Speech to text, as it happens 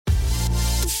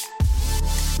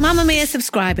Mamamia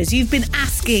subscribers, you've been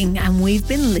asking and we've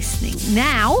been listening.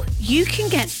 Now you can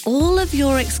get all of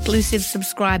your exclusive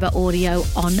subscriber audio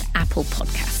on Apple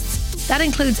Podcasts. That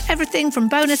includes everything from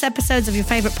bonus episodes of your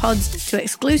favourite pods to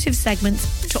exclusive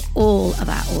segments to all of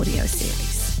our audio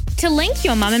series. To link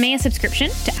your Mamamia subscription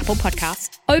to Apple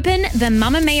Podcasts, open the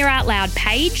Mamamia Out Loud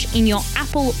page in your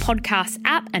Apple Podcasts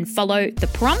app and follow the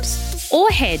prompts, or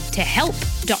head to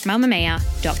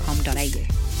help.mamamia.com.au.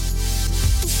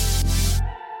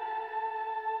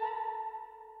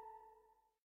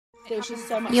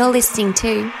 You're listening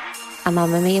to a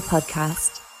Mamamia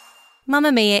podcast.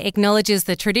 Mamamia acknowledges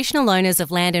the traditional owners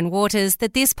of land and waters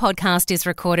that this podcast is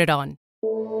recorded on.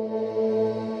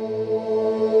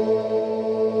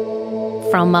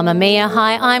 From Mamamia,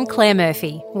 hi, I'm Claire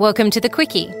Murphy. Welcome to The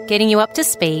Quickie, getting you up to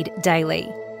speed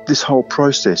daily. This whole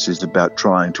process is about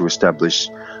trying to establish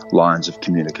lines of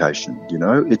communication.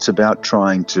 It's about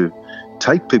trying to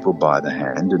take people by the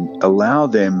hand and allow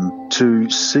them to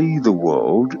see the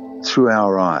world through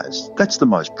our eyes. That's the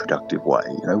most productive way.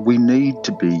 We need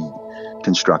to be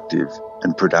constructive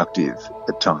and productive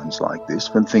at times like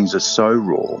this when things are so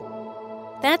raw.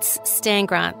 That's Stan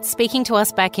Grant speaking to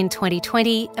us back in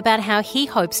 2020 about how he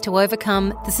hopes to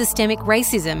overcome the systemic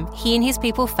racism he and his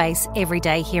people face every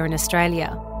day here in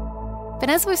Australia.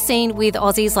 But as we've seen with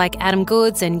Aussies like Adam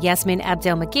Goodes and Yasmin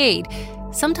Abdel-Magid,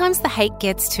 sometimes the hate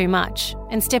gets too much,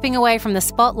 and stepping away from the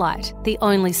spotlight, the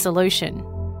only solution.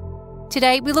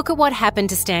 Today, we look at what happened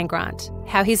to Stan Grant,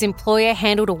 how his employer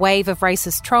handled a wave of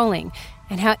racist trolling,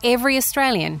 and how every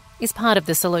Australian is part of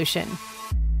the solution.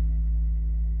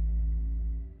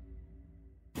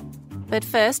 But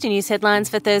first, news headlines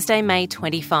for Thursday, May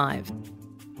 25.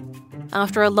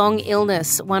 After a long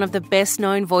illness, one of the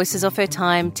best-known voices of her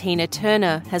time, Tina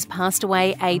Turner, has passed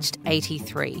away aged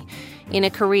 83. In a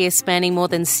career spanning more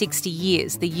than 60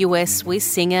 years, the US-Swiss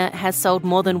singer has sold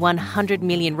more than 100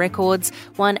 million records,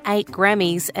 won 8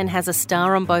 Grammys, and has a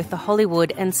star on both the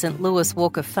Hollywood and St. Louis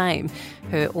Walk of Fame.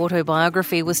 Her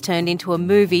autobiography was turned into a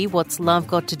movie, What's Love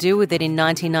Got to Do with It, in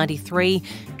 1993,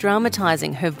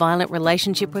 dramatising her violent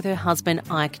relationship with her husband,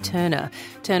 Ike Turner.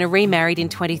 Turner remarried in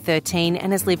 2013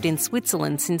 and has lived in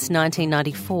Switzerland since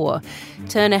 1994.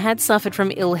 Turner had suffered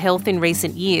from ill health in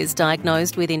recent years,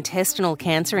 diagnosed with intestinal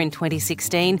cancer in 2016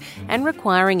 and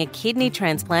requiring a kidney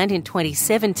transplant in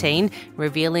 2017,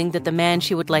 revealing that the man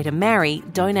she would later marry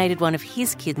donated one of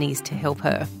his kidneys to help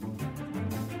her.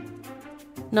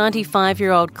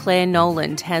 95-year-old Claire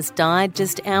Noland has died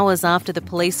just hours after the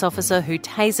police officer who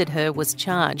tasered her was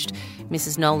charged.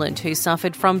 Mrs. Noland, who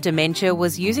suffered from dementia,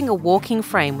 was using a walking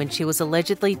frame when she was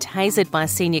allegedly tasered by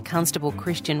Senior Constable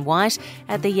Christian White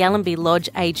at the Yallambee Lodge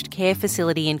Aged Care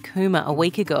Facility in Cooma a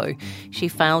week ago. She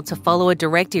failed to follow a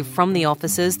directive from the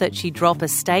officers that she drop a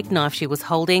steak knife she was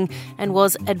holding and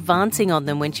was advancing on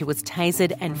them when she was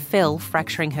tasered and fell,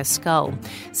 fracturing her skull.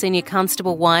 Senior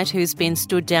Constable White, who's been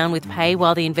stood down with pay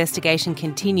while the investigation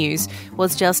continues,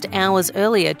 was just hours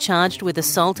earlier charged with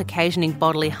assault occasioning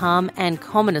bodily harm and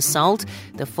common assault,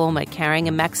 the former carrying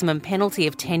a maximum penalty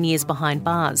of 10 years behind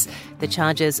bars. The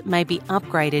charges may be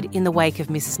upgraded in the wake of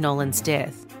Mrs. Noland's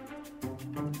death.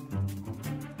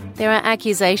 There are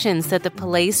accusations that the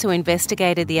police who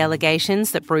investigated the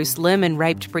allegations that Bruce Lerman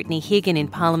raped Brittany Higgin in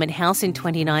Parliament House in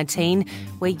 2019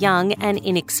 were young and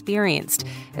inexperienced.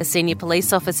 A senior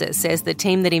police officer says the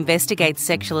team that investigates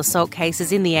sexual assault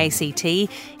cases in the ACT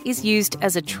is used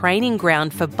as a training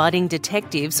ground for budding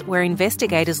detectives where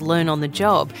investigators learn on the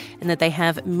job and that they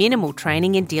have minimal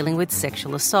training in dealing with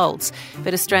sexual assaults.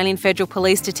 But Australian Federal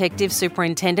Police Detective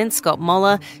Superintendent Scott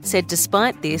Moller said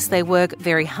despite this, they work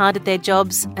very hard at their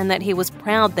jobs and that he was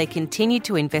proud they continued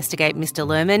to investigate Mr.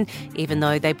 Lerman, even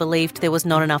though they believed there was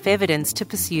not enough evidence to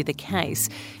pursue the case.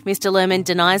 Mr. Lerman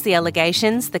denies the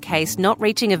allegations. The case not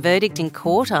reaching a verdict in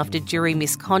court after jury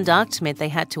misconduct meant they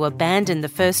had to abandon the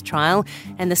first trial,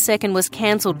 and the second was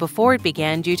cancelled before it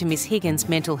began due to Ms. Higgins'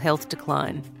 mental health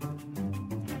decline.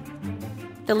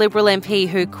 The Liberal MP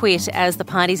who quit as the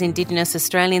party's Indigenous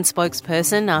Australian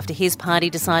spokesperson after his party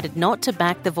decided not to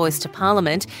back the Voice to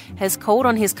Parliament has called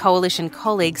on his coalition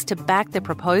colleagues to back the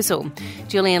proposal.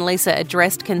 Julian Leeser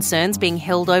addressed concerns being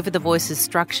held over the Voice's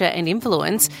structure and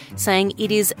influence, saying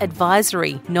it is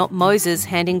advisory, not Moses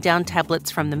handing down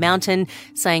tablets from the mountain,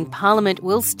 saying Parliament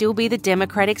will still be the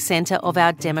democratic centre of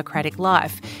our democratic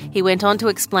life. He went on to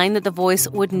explain that the Voice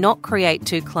would not create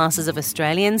two classes of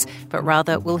Australians, but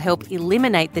rather will help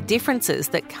eliminate the differences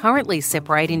that currently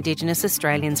separate Indigenous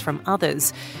Australians from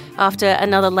others. After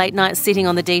another late night sitting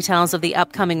on the details of the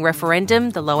upcoming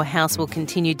referendum, the lower house will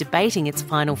continue debating its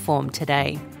final form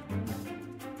today.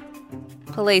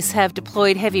 Police have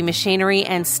deployed heavy machinery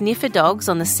and sniffer dogs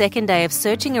on the second day of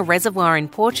searching a reservoir in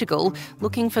Portugal,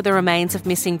 looking for the remains of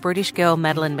missing British girl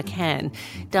Madeleine McCann.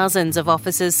 Dozens of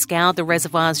officers scoured the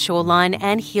reservoir's shoreline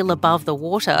and hill above the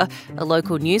water. A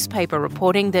local newspaper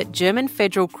reporting that German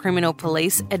Federal Criminal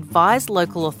Police advised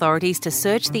local authorities to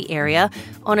search the area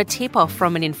on a tip-off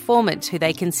from an informant who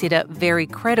they consider very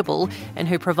credible and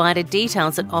who provided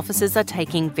details that officers are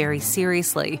taking very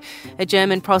seriously. A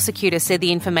German prosecutor said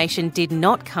the information did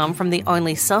not come from the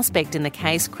only suspect in the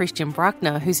case, Christian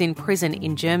Bruckner, who's in prison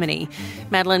in Germany.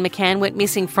 Madeleine McCann went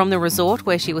missing from the resort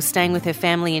where she was staying with her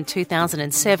family in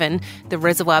 2007. The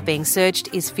reservoir being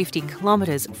searched is 50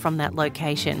 kilometres from that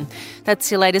location.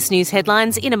 That's your latest news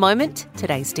headlines. In a moment,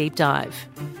 today's Deep Dive.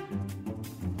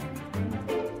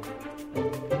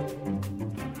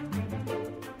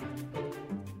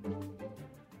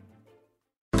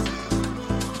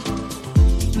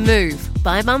 Move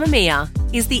by Mamamia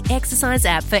is the exercise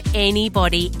app for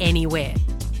anybody, anywhere.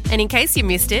 And in case you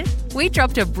missed it, we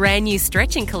dropped a brand new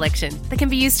stretching collection that can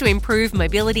be used to improve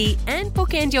mobility and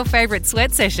bookend your favourite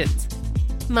sweat sessions.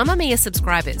 Mamamia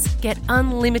subscribers get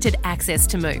unlimited access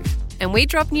to Move, and we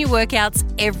drop new workouts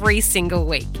every single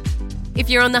week. If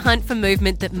you're on the hunt for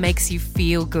movement that makes you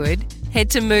feel good, head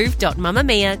to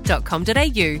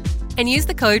move.mamamia.com.au and use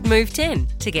the code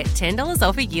MOVE10 to get $10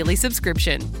 off a yearly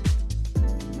subscription.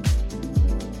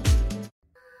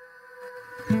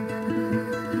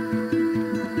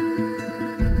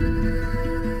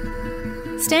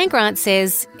 Stan Grant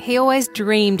says he always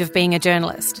dreamed of being a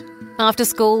journalist. After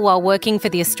school, while working for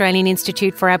the Australian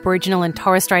Institute for Aboriginal and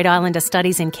Torres Strait Islander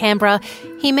Studies in Canberra,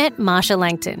 he met Marsha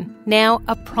Langton, now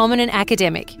a prominent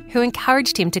academic, who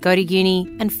encouraged him to go to uni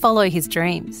and follow his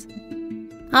dreams.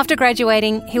 After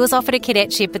graduating, he was offered a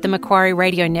cadetship at the Macquarie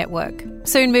Radio Network,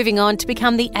 soon moving on to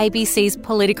become the ABC's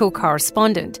political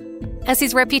correspondent. As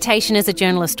his reputation as a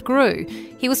journalist grew,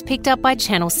 he was picked up by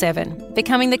Channel 7,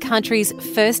 becoming the country's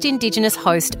first Indigenous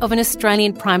host of an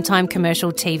Australian primetime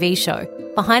commercial TV show,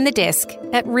 Behind the Desk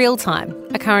at Real Time,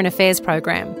 a current affairs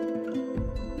program.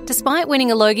 Despite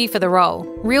winning a Logie for the role,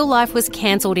 Real Life was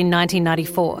cancelled in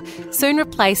 1994, soon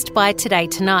replaced by Today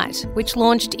Tonight, which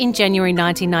launched in January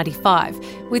 1995,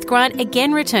 with Grant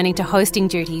again returning to hosting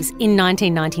duties in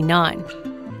 1999.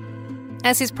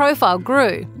 As his profile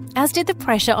grew, as did the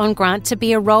pressure on Grant to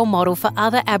be a role model for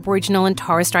other Aboriginal and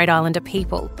Torres Strait Islander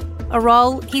people, a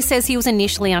role he says he was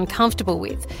initially uncomfortable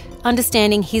with,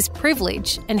 understanding his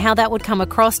privilege and how that would come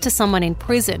across to someone in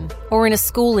prison or in a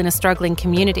school in a struggling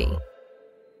community.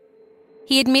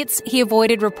 He admits he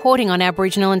avoided reporting on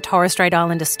Aboriginal and Torres Strait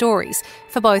Islander stories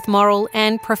for both moral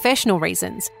and professional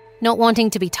reasons, not wanting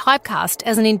to be typecast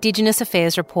as an Indigenous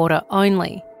affairs reporter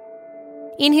only.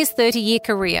 In his 30-year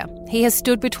career, he has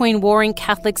stood between warring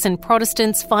Catholics and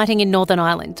Protestants fighting in Northern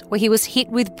Ireland, where he was hit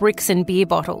with bricks and beer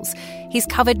bottles. He's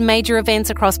covered major events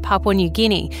across Papua New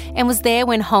Guinea and was there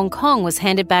when Hong Kong was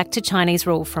handed back to Chinese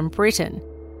rule from Britain.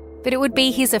 But it would be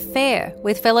his affair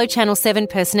with fellow Channel 7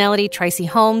 personality Tracy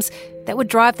Holmes that would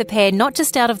drive the pair not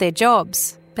just out of their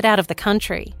jobs, but out of the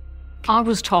country. I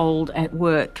was told at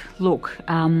work, look,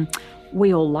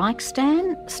 we all like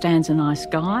Stan. Stan's a nice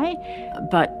guy,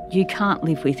 but you can't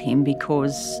live with him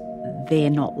because they're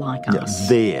not like us.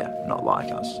 They're not like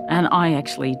us. And I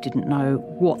actually didn't know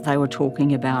what they were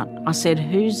talking about. I said,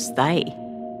 who's they?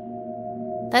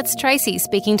 That's Tracy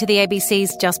speaking to the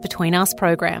ABC's Just Between Us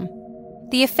program.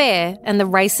 The affair and the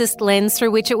racist lens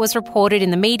through which it was reported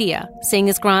in the media, seeing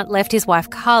as Grant left his wife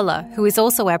Carla, who is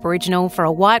also Aboriginal, for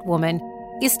a white woman,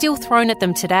 is still thrown at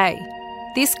them today.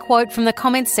 This quote from the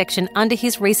comments section under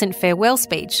his recent farewell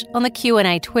speech on the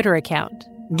Q&A Twitter account.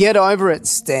 Get over it,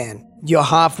 Stan. You're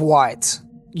half white.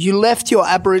 You left your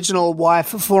Aboriginal wife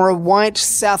for a white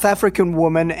South African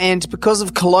woman, and because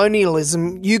of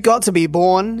colonialism, you got to be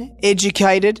born,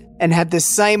 educated, and had the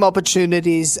same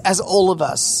opportunities as all of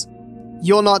us.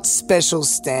 You're not special,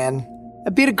 Stan.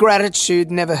 A bit of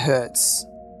gratitude never hurts.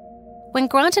 When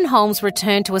Grant and Holmes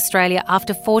returned to Australia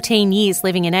after 14 years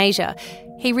living in Asia,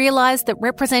 he realised that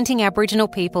representing Aboriginal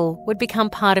people would become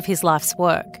part of his life's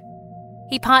work.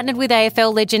 He partnered with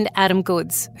AFL legend Adam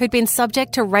Goodes, who'd been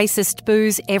subject to racist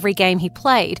boos every game he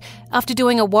played after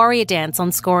doing a warrior dance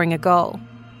on scoring a goal.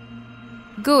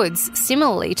 Goodes,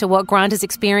 similarly to what Grant is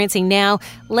experiencing now,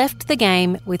 left the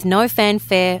game with no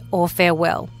fanfare or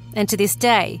farewell, and to this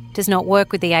day does not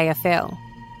work with the AFL.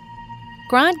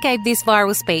 Grant gave this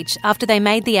viral speech after they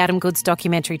made the Adam Goodes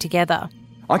documentary together.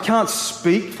 I can't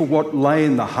speak for what lay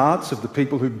in the hearts of the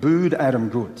people who booed Adam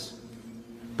Goodes,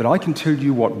 but I can tell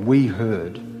you what we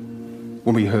heard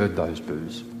when we heard those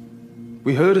boos.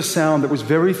 We heard a sound that was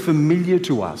very familiar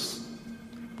to us.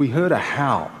 We heard a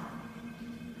howl,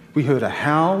 We heard a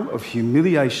howl of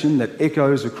humiliation that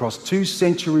echoes across 2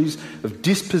 centuries of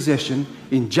dispossession,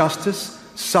 injustice,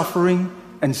 suffering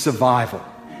and survival.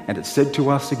 And it said to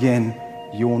us again,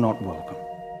 "You're not welcome."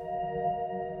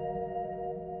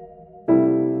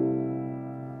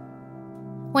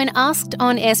 When asked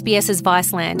on SBS's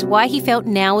Viceland why he felt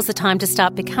now was the time to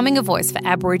start becoming a voice for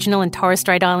Aboriginal and Torres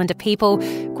Strait Islander people,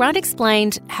 Grant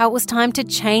explained how it was time to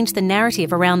change the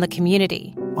narrative around the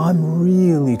community. I'm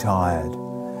really tired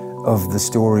of the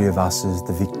story of us as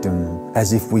the victim,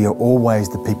 as if we are always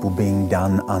the people being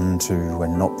done unto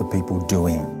and not the people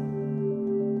doing.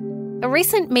 A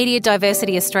recent Media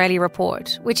Diversity Australia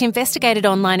report, which investigated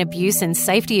online abuse and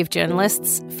safety of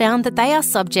journalists, found that they are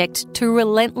subject to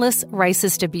relentless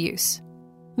racist abuse.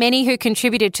 Many who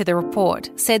contributed to the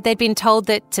report said they'd been told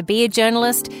that to be a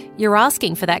journalist, you're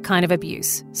asking for that kind of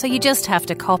abuse, so you just have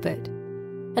to cop it.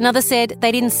 Another said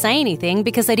they didn't say anything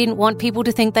because they didn't want people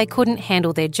to think they couldn't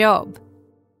handle their job.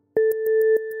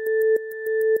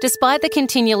 Despite the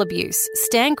continual abuse,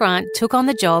 Stan Grant took on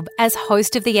the job as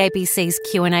host of the ABC's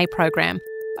Q&A program,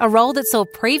 a role that saw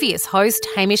previous host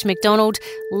Hamish McDonald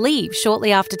leave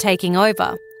shortly after taking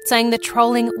over, saying the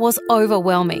trolling was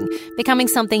overwhelming, becoming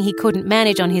something he couldn't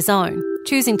manage on his own,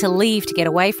 choosing to leave to get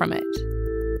away from it.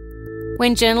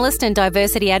 When journalist and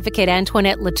diversity advocate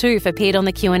Antoinette Lattouf appeared on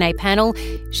the Q&A panel,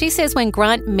 she says when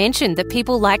Grant mentioned that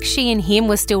people like she and him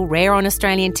were still rare on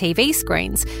Australian TV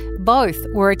screens, both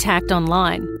were attacked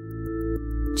online.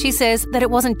 She says that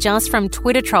it wasn't just from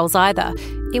Twitter trolls either,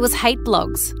 it was hate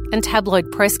blogs and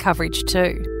tabloid press coverage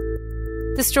too.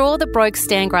 The straw that broke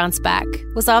Stan Grant's back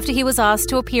was after he was asked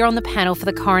to appear on the panel for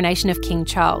the coronation of King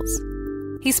Charles.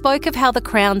 He spoke of how the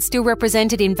Crown still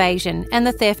represented invasion and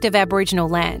the theft of Aboriginal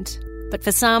land. But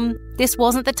for some, this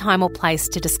wasn't the time or place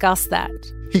to discuss that.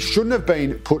 He shouldn't have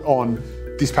been put on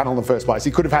this panel in the first place.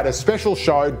 He could have had a special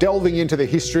show delving into the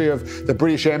history of the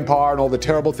British Empire and all the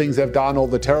terrible things they've done, all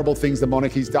the terrible things the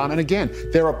monarchy's done. And again,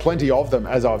 there are plenty of them,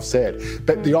 as I've said.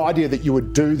 But the idea that you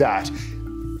would do that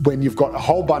when you've got a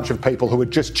whole bunch of people who are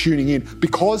just tuning in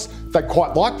because they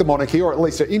quite like the monarchy or at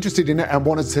least are interested in it and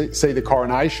want to see the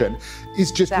coronation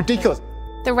is just ridiculous.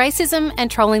 The racism and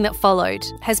trolling that followed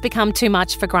has become too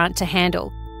much for Grant to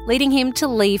handle, leading him to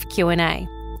leave Q&A.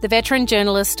 The veteran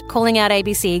journalist calling out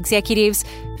ABC executives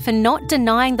for not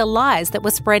denying the lies that were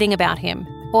spreading about him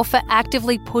or for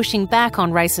actively pushing back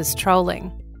on racist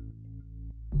trolling.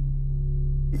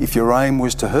 If your aim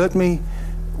was to hurt me,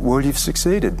 well, you've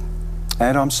succeeded.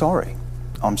 And I'm sorry.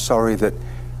 I'm sorry that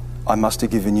I must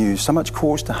have given you so much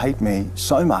cause to hate me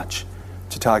so much,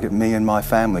 to target me and my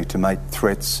family, to make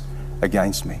threats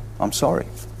against me. I'm sorry.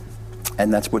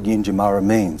 And that's what Yinjamarra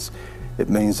means. It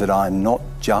means that I'm not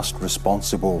just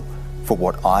responsible for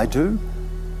what I do,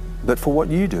 but for what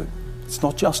you do. It's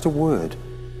not just a word.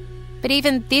 But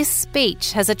even this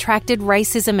speech has attracted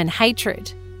racism and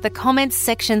hatred. The comments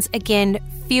sections again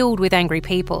filled with angry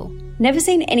people. Never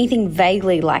seen anything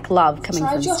vaguely like love coming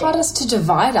from Tried your Stan. hardest to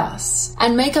divide us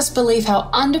and make us believe how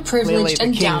underprivileged Clearly, the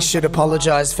and king down. should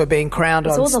apologise for being crowned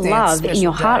It's on all the Stan's love in special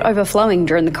your heart day. overflowing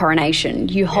during the coronation.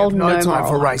 You hold no time moral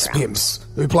for high race ground. pimps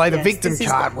who play the victim This is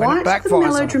card when it quite the backfires on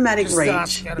them. melodramatic Just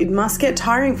reach. start- It must get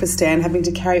tiring for Stan having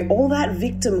to carry all that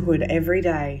victimhood every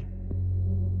day.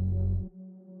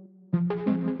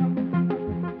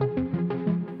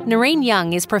 Noreen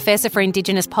Young is Professor for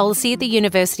Indigenous Policy at the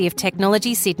University of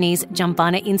Technology Sydney's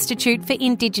Jumbunna Institute for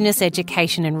Indigenous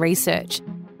Education and Research.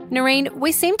 Noreen,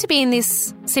 we seem to be in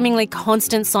this seemingly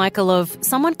constant cycle of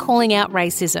someone calling out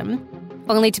racism,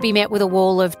 only to be met with a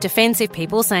wall of defensive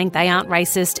people saying they aren't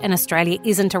racist and Australia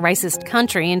isn't a racist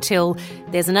country until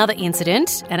there's another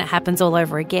incident and it happens all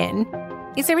over again.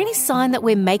 Is there any sign that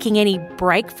we're making any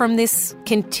break from this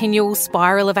continual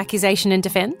spiral of accusation and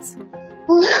defence?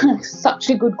 Such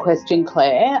a good question,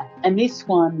 Claire. And this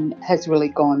one has really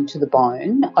gone to the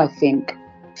bone, I think,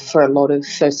 for a lot of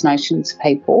First Nations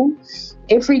people.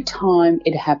 Every time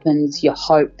it happens, you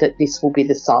hope that this will be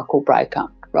the cycle breaker,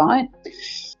 right?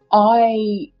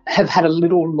 I have had a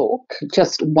little look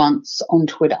just once on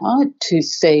Twitter to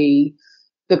see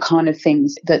the kind of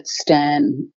things that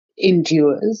Stan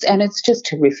endures, and it's just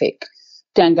horrific.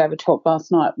 Dan gave a talk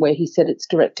last night where he said it's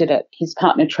directed at his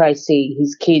partner Tracy,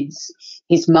 his kids,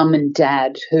 his mum and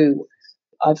dad, who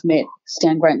I've met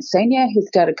Stan Grant Sr., his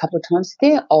dad, a couple of times.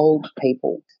 They're old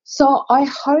people. So I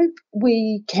hope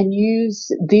we can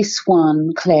use this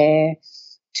one, Claire,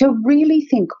 to really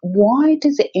think, why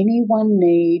does anyone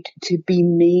need to be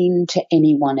mean to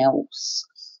anyone else?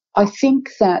 I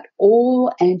think that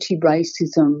all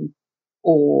anti-racism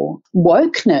or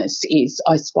wokeness is,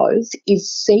 I suppose,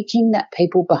 is seeking that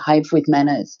people behave with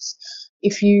manners.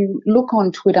 If you look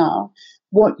on Twitter,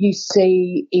 what you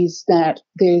see is that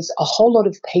there's a whole lot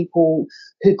of people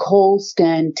who call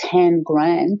Stan Tan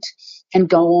Grant and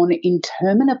go on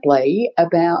interminably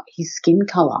about his skin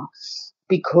colour,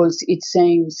 because it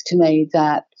seems to me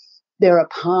that there are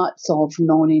parts of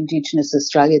non-Indigenous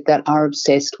Australia that are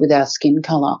obsessed with our skin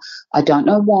colour. I don't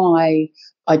know why.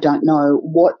 I don't know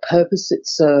what purpose it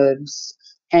serves.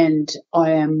 And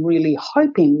I am really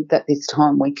hoping that this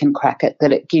time we can crack it,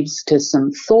 that it gives to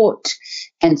some thought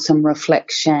and some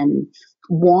reflection.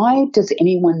 Why does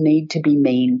anyone need to be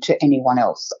mean to anyone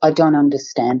else? I don't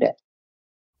understand it.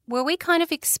 Were we kind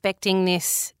of expecting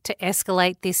this to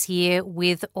escalate this year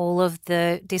with all of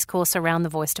the discourse around the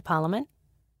Voice to Parliament?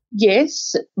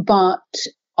 Yes, but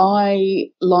I,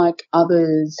 like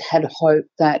others, had hoped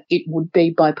that it would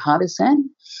be bipartisan.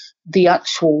 The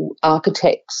actual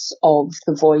architects of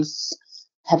the Voice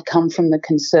have come from the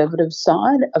Conservative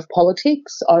side of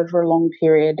politics over a long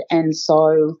period, and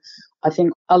so I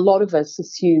think a lot of us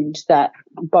assumed that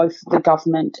both the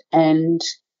government and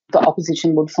the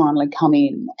opposition would finally come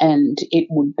in and it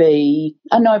would be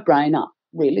a no-brainer,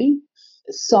 really.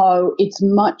 So it's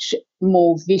much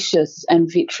more vicious and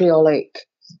vitriolic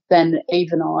than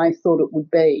even I thought it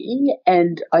would be.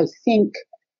 And I think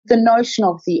the notion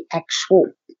of the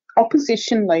actual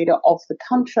opposition leader of the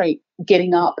country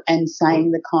getting up and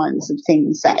saying the kinds of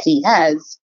things that he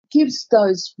has gives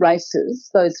those racists,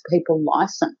 those people,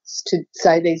 license to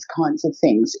say these kinds of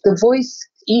things. The Voice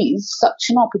is such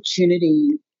an opportunity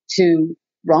to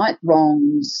right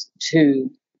wrongs, to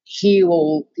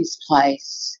heal this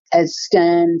place. As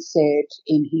Stan said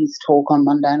in his talk on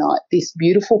Monday night, this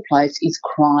beautiful place is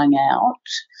crying out.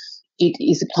 It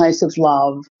is a place of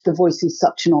love. The Voice is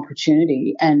such an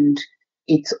opportunity, and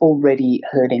it's already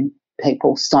hurting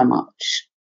people so much.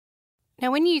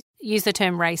 Now, when you use the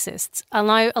term racists, I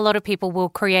know a lot of people will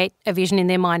create a vision in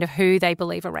their mind of who they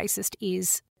believe a racist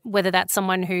is, whether that's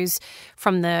someone who's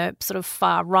from the sort of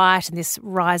far right and this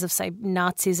rise of, say,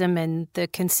 Nazism and the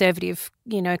conservative,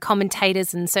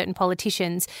 commentators and certain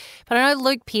politicians. But I know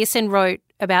Luke Pearson wrote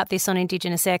about this on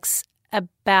Indigenous X,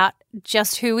 about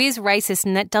just who is racist,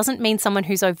 and that doesn't mean someone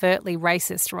who's overtly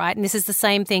racist, right? And this is the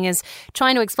same thing as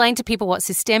trying to explain to people what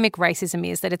systemic racism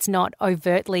is, that it's not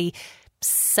overtly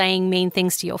saying mean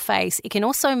things to your face. It can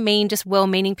also mean just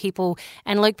well-meaning people,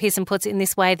 and Luke Pearson puts it in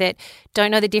this way, that don't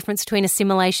know the difference between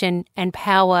assimilation and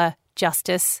power,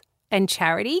 justice and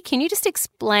charity. Can you just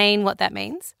explain what that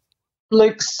means?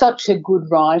 Luke's such a good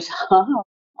writer.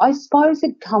 I suppose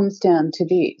it comes down to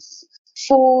this.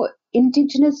 For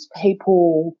Indigenous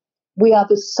people, we are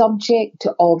the subject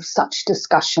of such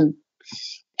discussion,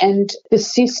 and the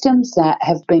systems that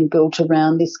have been built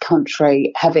around this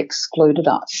country have excluded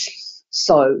us.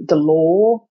 So the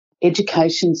law,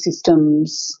 education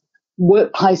systems,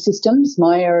 workplace systems,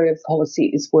 my area of policy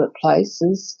is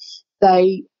workplaces,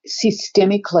 they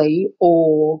systemically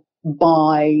or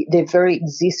by their very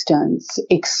existence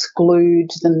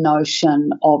exclude the notion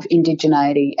of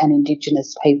indigeneity and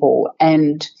Indigenous people.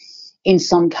 And in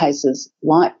some cases,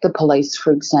 like the police,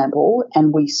 for example,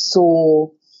 and we saw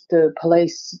the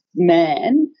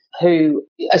policeman who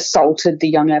assaulted the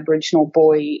young Aboriginal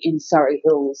boy in Surrey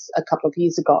Hills a couple of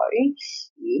years ago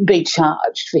be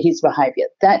charged for his behaviour.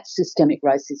 That's systemic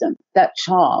racism. That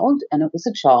child, and it was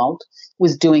a child,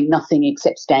 was doing nothing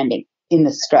except standing in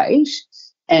the street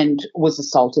and was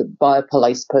assaulted by a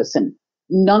police person.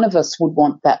 None of us would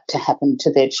want that to happen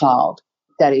to their child.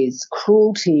 That is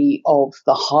cruelty of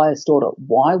the highest order.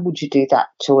 Why would you do that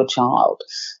to a child?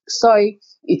 So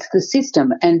it's the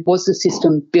system. And was the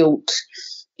system built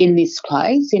in this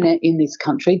place, in this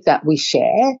country that we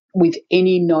share, with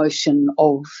any notion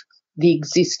of the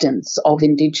existence of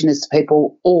Indigenous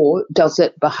people, or does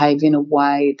it behave in a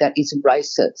way that is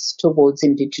racist towards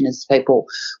Indigenous people?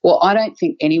 Well, I don't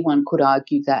think anyone could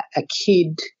argue that a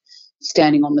kid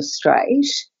standing on the street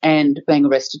and being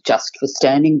arrested just for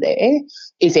standing there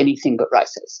is anything but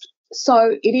racist.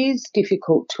 So it is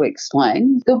difficult to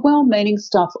explain. The well-meaning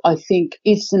stuff, I think,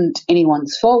 isn't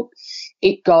anyone's fault.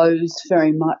 It goes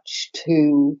very much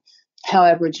to how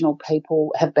Aboriginal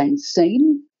people have been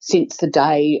seen since the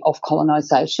day of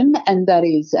colonisation, and that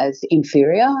is as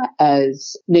inferior,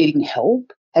 as needing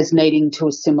help, as needing to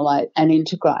assimilate and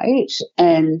integrate.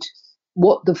 And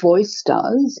what the Voice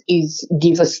does is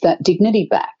give us that dignity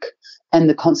back and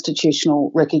the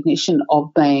constitutional recognition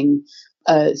of being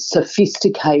a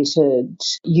sophisticated,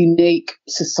 unique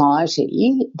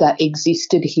society that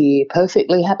existed here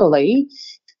perfectly happily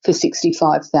for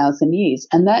 65,000 years.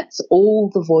 And that's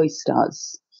all the Voice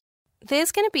does.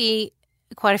 There's going to be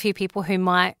quite a few people who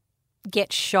might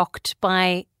get shocked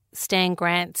by Stan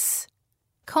Grant's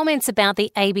comments about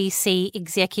the ABC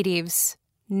executives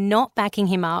not backing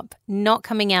him up, not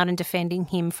coming out and defending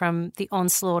him from the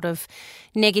onslaught of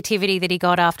negativity that he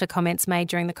got after comments made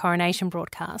during the coronation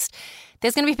broadcast,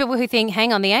 there's going to be people who think,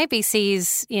 hang on, the ABC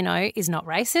is not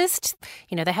racist.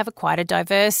 They have quite a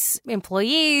diverse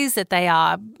employees, that they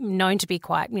are known to be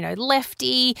quite,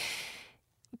 lefty.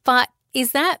 But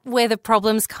is that where the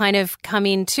problems kind of come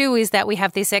in too, is that we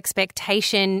have this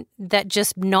expectation that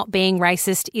just not being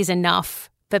racist is enough,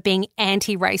 but being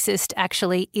anti-racist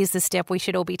actually is the step we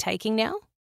should all be taking now?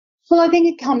 Well, I think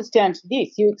it comes down to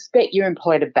this. You expect your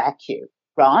employer to back you,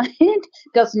 right?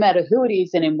 Doesn't matter who it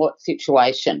is and in what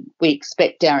situation. We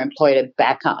expect our employer to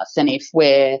back us. And if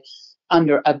we're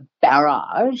under a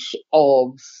barrage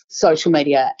of social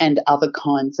media and other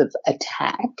kinds of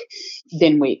attack,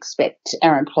 then we expect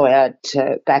our employer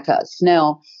to back us.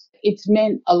 Now, it's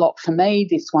meant a lot for me,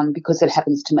 this one, because it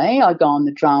happens to me. I go on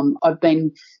the drum. I've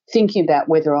been thinking about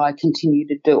whether I continue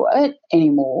to do it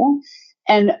anymore.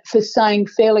 And for saying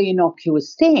fairly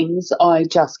innocuous things, I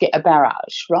just get a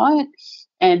barrage, right?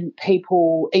 And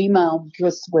people email,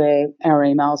 because our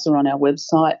emails are on our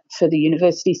website for the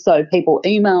university, so people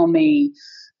email me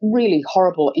really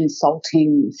horrible,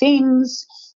 insulting things.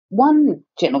 One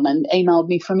gentleman emailed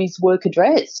me from his work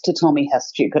address to tell me how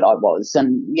stupid I was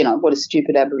and, what a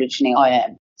stupid Aborigine I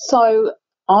am. So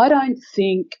I don't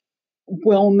think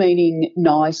well-meaning,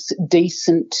 nice,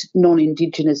 decent,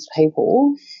 non-Indigenous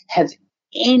people have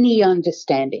any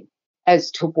understanding as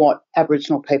to what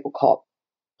Aboriginal people cop.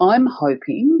 I'm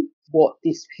hoping what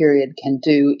this period can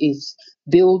do is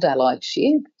build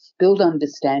allyship, build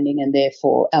understanding, and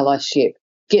therefore allyship.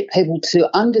 Get people to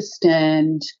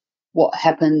understand what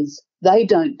happens. They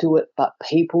don't do it, but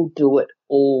people do it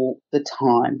all the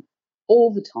time.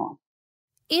 All the time.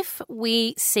 If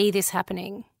we see this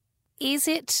happening, is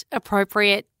it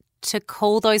appropriate to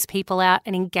call those people out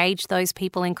and engage those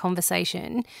people in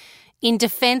conversation in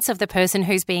defence of the person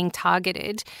who's being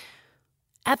targeted,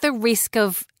 at the risk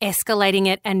of escalating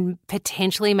it and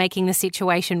potentially making the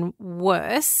situation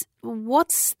worse?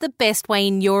 What's the best way,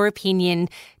 in your opinion,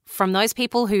 from those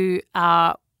people who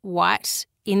are white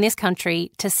in this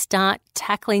country to start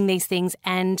tackling these things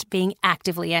and being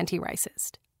actively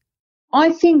anti-racist?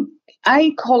 I think,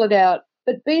 A, call it out,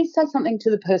 but B, say something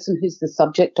to the person who's the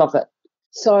subject of it.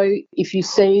 So if you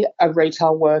see a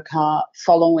retail worker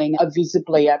following a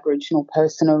visibly Aboriginal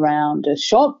person around a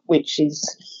shop, which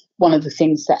is one of the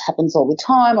things that happens all the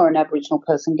time, or an Aboriginal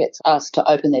person gets asked to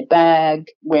open their bag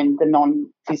when the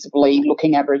non-visibly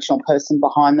looking Aboriginal person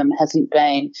behind them hasn't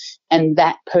been, and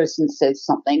that person says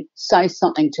something, say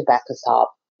something to back us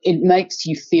up. It makes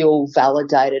you feel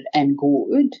validated and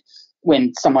good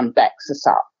when someone backs us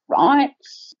up, right?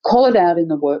 Call it out in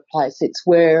the workplace. It's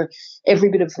where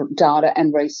every bit of data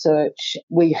and research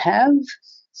we have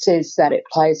says that it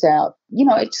plays out.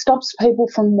 It stops people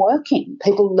from working.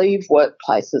 People leave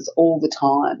workplaces all the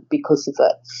time because of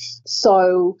it.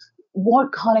 So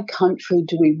what kind of country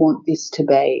do we want this to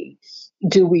be?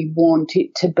 Do we want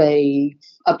it to be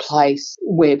a place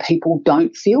where people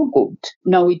don't feel good?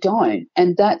 No, we don't.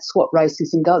 And that's what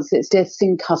racism does. It's deaths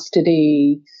in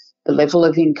custody, the level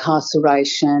of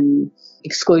incarceration,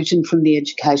 exclusion from the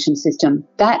education system.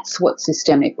 That's what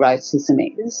systemic racism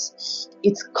is.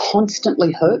 It's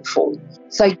constantly hurtful.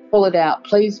 So call it out.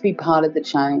 Please be part of the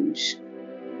change.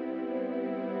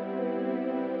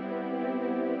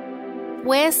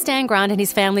 Where Stan Grant and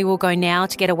his family will go now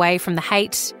to get away from the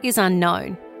hate is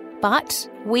unknown. But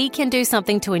we can do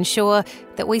something to ensure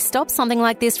that we stop something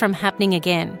like this from happening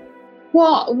again.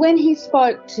 Well, when he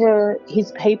spoke to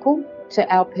his people, to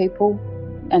our people,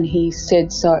 and he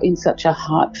said so in such a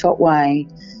heartfelt way,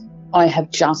 I have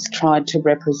just tried to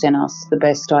represent us the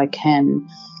best I can.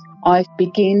 I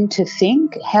begin to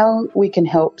think how we can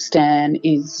help Stan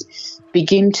is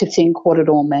begin to think what it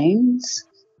all means.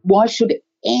 Why should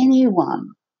anyone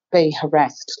be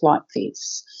harassed like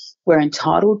this? We're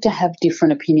entitled to have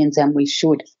different opinions, and we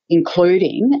should,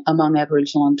 including among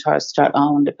Aboriginal and Torres Strait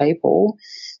Islander people,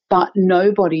 but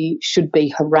nobody should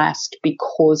be harassed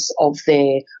because of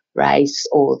their race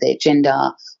or their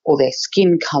gender or their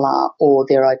skin colour or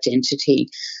their identity.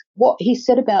 What he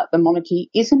said about the monarchy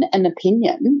isn't an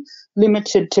opinion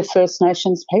limited to First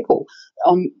Nations people.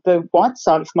 On the white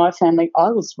side of my family,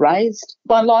 I was raised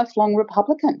by lifelong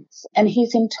Republicans, and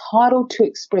he's entitled to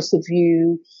express a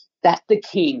view that the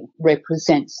King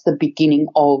represents the beginning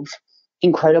of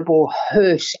incredible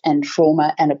hurt and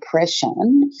trauma and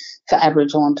oppression for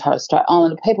Aboriginal and Torres Strait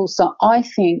Islander people. So I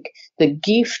think the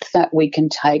gift that we can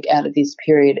take out of this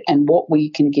period and what we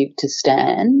can give to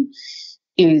Stan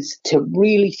is to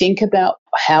really think about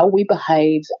how we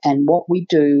behave and what we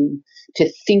do,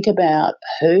 to think about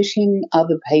hurting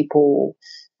other people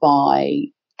by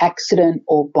accident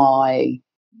or by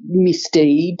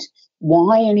misdeed,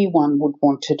 why anyone would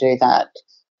want to do that.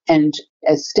 And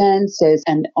as Stan says,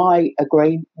 and I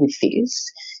agree with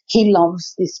this, he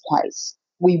loves this place.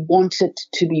 We want it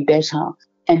to be better,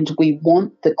 and we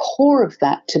want the core of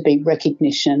that to be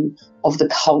recognition of the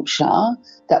culture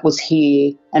that was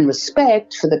here and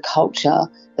respect for the culture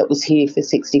that was here for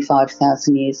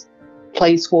 65,000 years.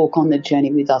 Please walk on the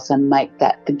journey with us and make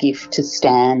that the gift to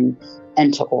Stan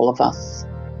and to all of us.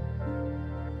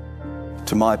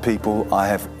 To my people, I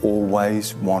have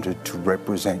always wanted to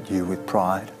represent you with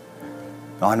pride.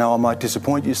 I know I might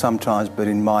disappoint you sometimes, but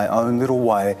in my own little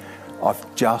way,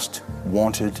 I've just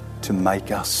wanted to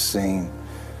make us sing.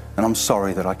 And I'm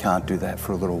sorry that I can't do that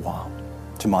for a little while.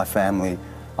 To my family,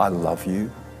 I love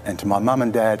you. And to my mum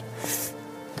and dad,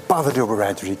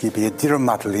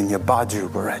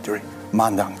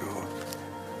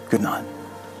 Good night.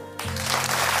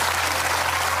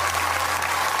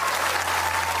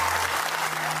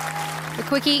 The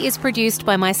Quickie is produced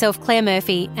by myself, Claire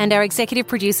Murphy, and our executive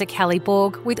producer, Callie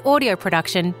Borg, with audio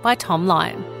production by Tom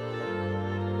Lyon.